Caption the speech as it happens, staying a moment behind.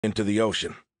into the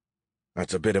ocean.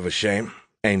 That's a bit of a shame,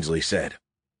 Ainsley said.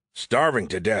 Starving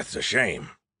to death's a shame.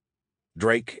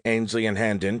 Drake, Ainsley, and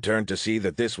Handon turned to see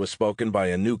that this was spoken by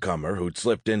a newcomer who'd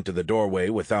slipped into the doorway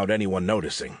without anyone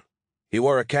noticing. He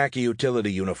wore a khaki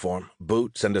utility uniform,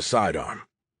 boots, and a sidearm.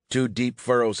 2 deep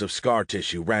furrows of scar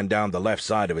tissue ran down the left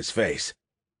side of his face.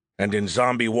 And in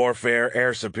zombie warfare,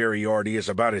 air superiority is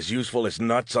about as useful as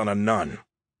nuts on a nun.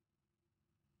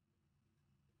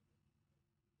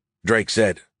 Drake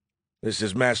said, "This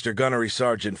is Master Gunnery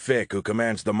Sergeant Fick, who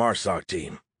commands the MARSOC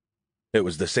team." It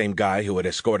was the same guy who had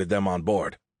escorted them on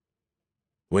board.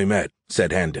 "We met,"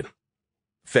 said Handon.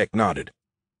 Fick nodded.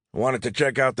 "Wanted to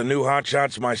check out the new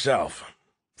hotshots myself.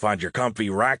 Find your comfy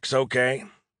racks okay?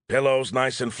 Pillows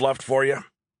nice and fluffed for you?"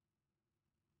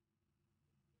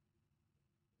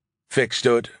 Fick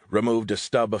stood, removed a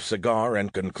stub of cigar,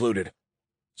 and concluded,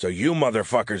 "So you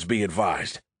motherfuckers be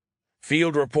advised.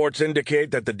 Field reports indicate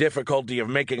that the difficulty of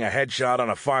making a headshot on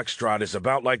a foxtrot is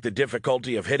about like the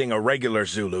difficulty of hitting a regular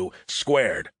Zulu,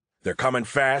 squared. They're coming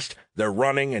fast, they're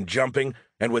running and jumping,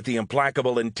 and with the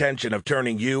implacable intention of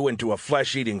turning you into a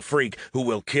flesh-eating freak who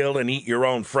will kill and eat your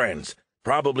own friends,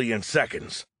 probably in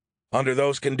seconds. Under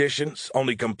those conditions,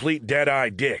 only complete dead-eye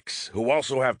dicks, who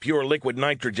also have pure liquid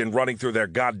nitrogen running through their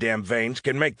goddamn veins,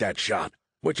 can make that shot,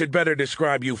 which had better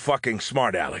describe you fucking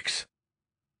smart Alex."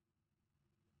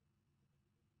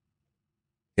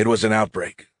 It was an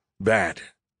outbreak. Bad.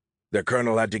 Their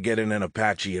colonel had to get in an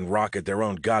Apache and rocket their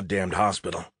own goddamned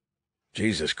hospital.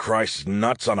 Jesus Christ,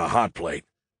 nuts on a hot plate.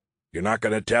 You're not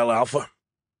going to tell Alpha?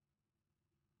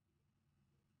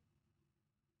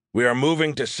 "We are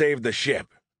moving to save the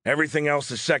ship. Everything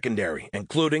else is secondary,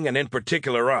 including and in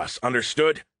particular us.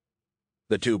 Understood?"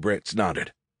 The 2 Brits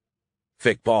nodded.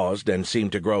 Fick paused and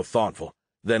seemed to grow thoughtful,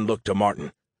 then looked to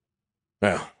Martin.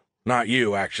 "Well, not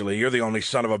you, actually. You're the only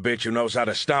son of a bitch who knows how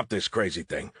to stop this crazy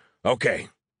thing. Okay.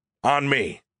 On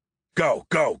me. Go,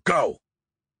 go, go!"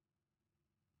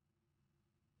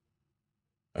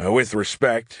 With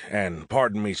respect, and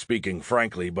pardon me speaking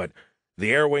frankly, but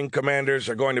the Air Wing commanders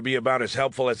are going to be about as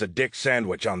helpful as a dick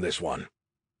sandwich on this one.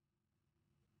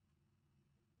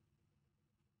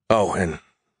 "Oh, and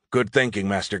good thinking,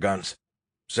 Master Guns.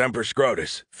 Semper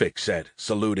Scrotus," Fick said,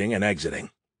 saluting and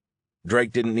exiting.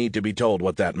 Drake didn't need to be told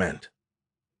what that meant.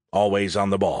 Always on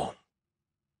the ball.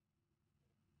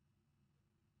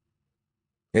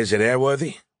 "Is it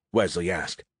airworthy?" Wesley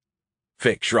asked.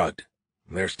 Fick shrugged.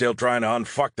 "They're still trying to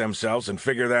unfuck themselves and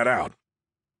figure that out."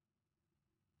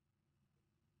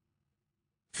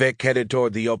 Fick headed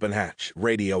toward the open hatch,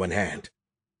 radio in hand.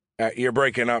 "You're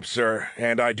breaking up, sir,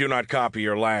 and I do not copy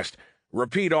your last.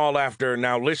 Repeat all after,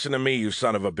 'Now listen to me, you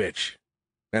son of a bitch.'"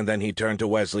 And then he turned to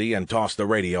Wesley and tossed the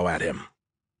radio at him.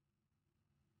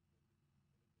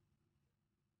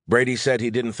 Brady said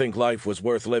he didn't think life was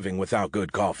worth living without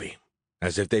good coffee,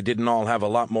 as if they didn't all have a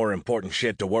lot more important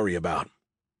shit to worry about.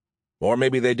 Or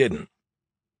maybe they didn't.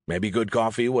 Maybe good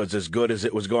coffee was as good as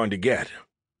it was going to get.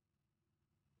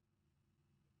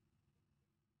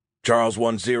 "Charles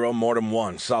 10, Mortem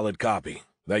 1, solid copy.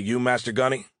 That you, Master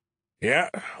Gunny?" "Yeah,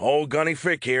 old Gunny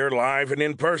Fick here, live and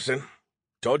in person.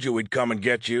 Told you we'd come and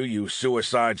get you, you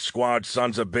suicide squad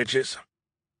sons of bitches."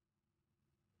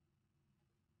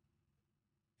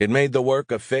 It made the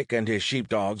work of Fick and his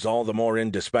sheepdogs all the more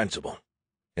indispensable.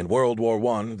 In World War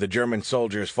I, the German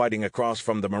soldiers fighting across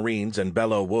from the Marines in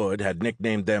Belleau Wood had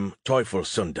nicknamed them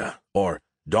Teufelshunde, or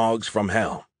Dogs from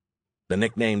Hell. The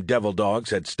nickname Devil Dogs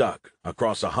had stuck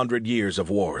across 100 years of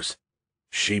wars.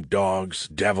 Sheepdogs,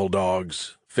 devil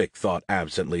dogs, Fick thought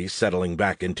absently, settling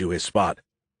back into his spot.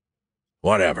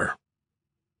 Whatever.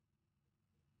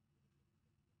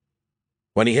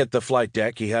 When he hit the flight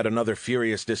deck, he had another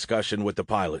furious discussion with the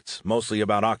pilots, mostly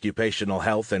about occupational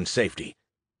health and safety.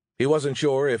 He wasn't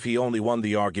sure if he only won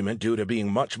the argument due to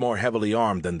being much more heavily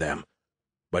armed than them,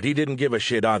 but he didn't give a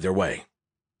shit either way.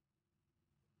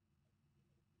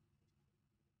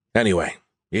 Anyway,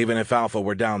 even if Alpha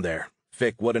were down there,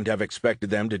 Fick wouldn't have expected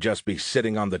them to just be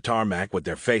sitting on the tarmac with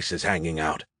their faces hanging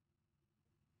out.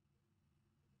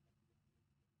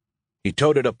 He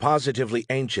toted a positively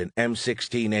ancient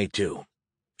M16A2.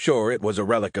 Sure, it was a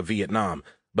relic of Vietnam,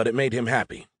 but it made him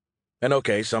happy. And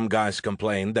okay, some guys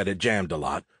complained that it jammed a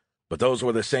lot, but those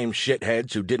were the same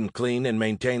shitheads who didn't clean and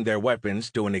maintain their weapons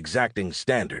to an exacting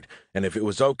standard, and if it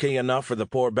was okay enough for the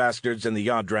poor bastards in the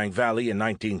Yadrang Valley in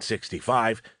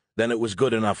 1965, then it was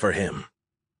good enough for him.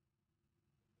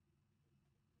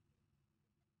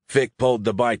 Fick pulled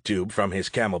the bite tube from his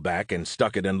camelback and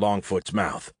stuck it in Longfoot's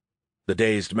mouth. The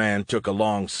dazed man took a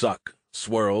long suck,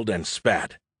 swirled, and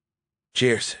spat.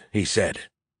 "Cheers," he said.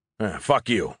 Fuck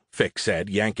you," Fick said,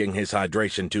 yanking his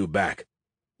hydration tube back.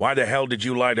 Why the hell did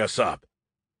you light us up?"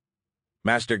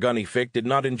 Master Gunnery Fick did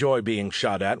not enjoy being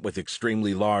shot at with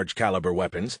extremely large caliber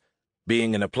weapons.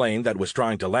 Being in a plane that was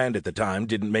trying to land at the time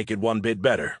didn't make it one bit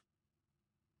better.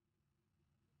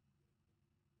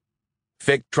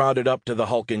 Fick trotted up to the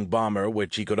hulking bomber,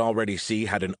 which he could already see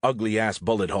had an ugly-ass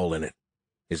bullet hole in it.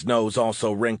 His nose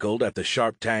also wrinkled at the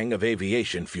sharp tang of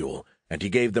aviation fuel, and he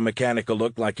gave the mechanic a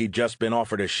look like he'd just been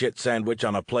offered a shit sandwich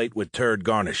on a plate with turd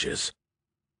garnishes.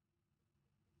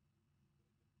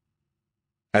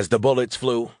 As the bullets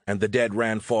flew and the dead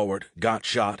ran forward, got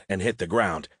shot, and hit the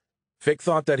ground, Fick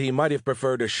thought that he might have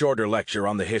preferred a shorter lecture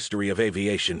on the history of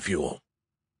aviation fuel.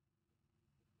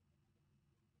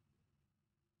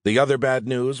 The other bad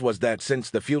news was that since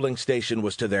the fueling station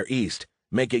was to their east,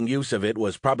 making use of it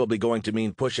was probably going to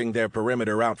mean pushing their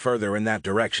perimeter out further in that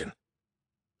direction.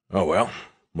 Oh well,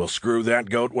 we'll screw that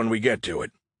goat when we get to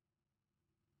it.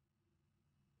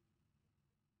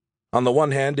 On the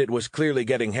one hand, it was clearly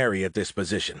getting hairy at this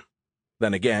position.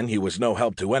 Then again, he was no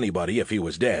help to anybody if he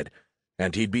was dead,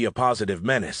 and he'd be a positive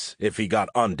menace if he got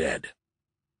undead.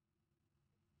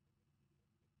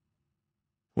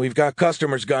 "We've got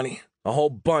customers, Gunny. A whole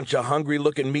bunch of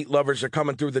hungry-looking meat lovers are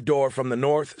coming through the door from the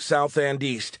north, south, and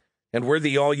east, and we're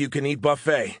the all-you-can-eat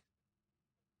buffet."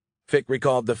 Fick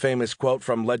recalled the famous quote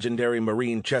from legendary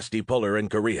Marine Chesty Puller in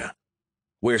Korea.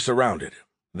 "We're surrounded.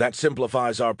 That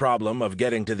simplifies our problem of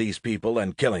getting to these people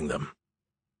and killing them."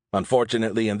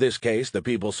 Unfortunately, in this case, the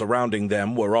people surrounding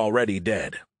them were already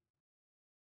dead.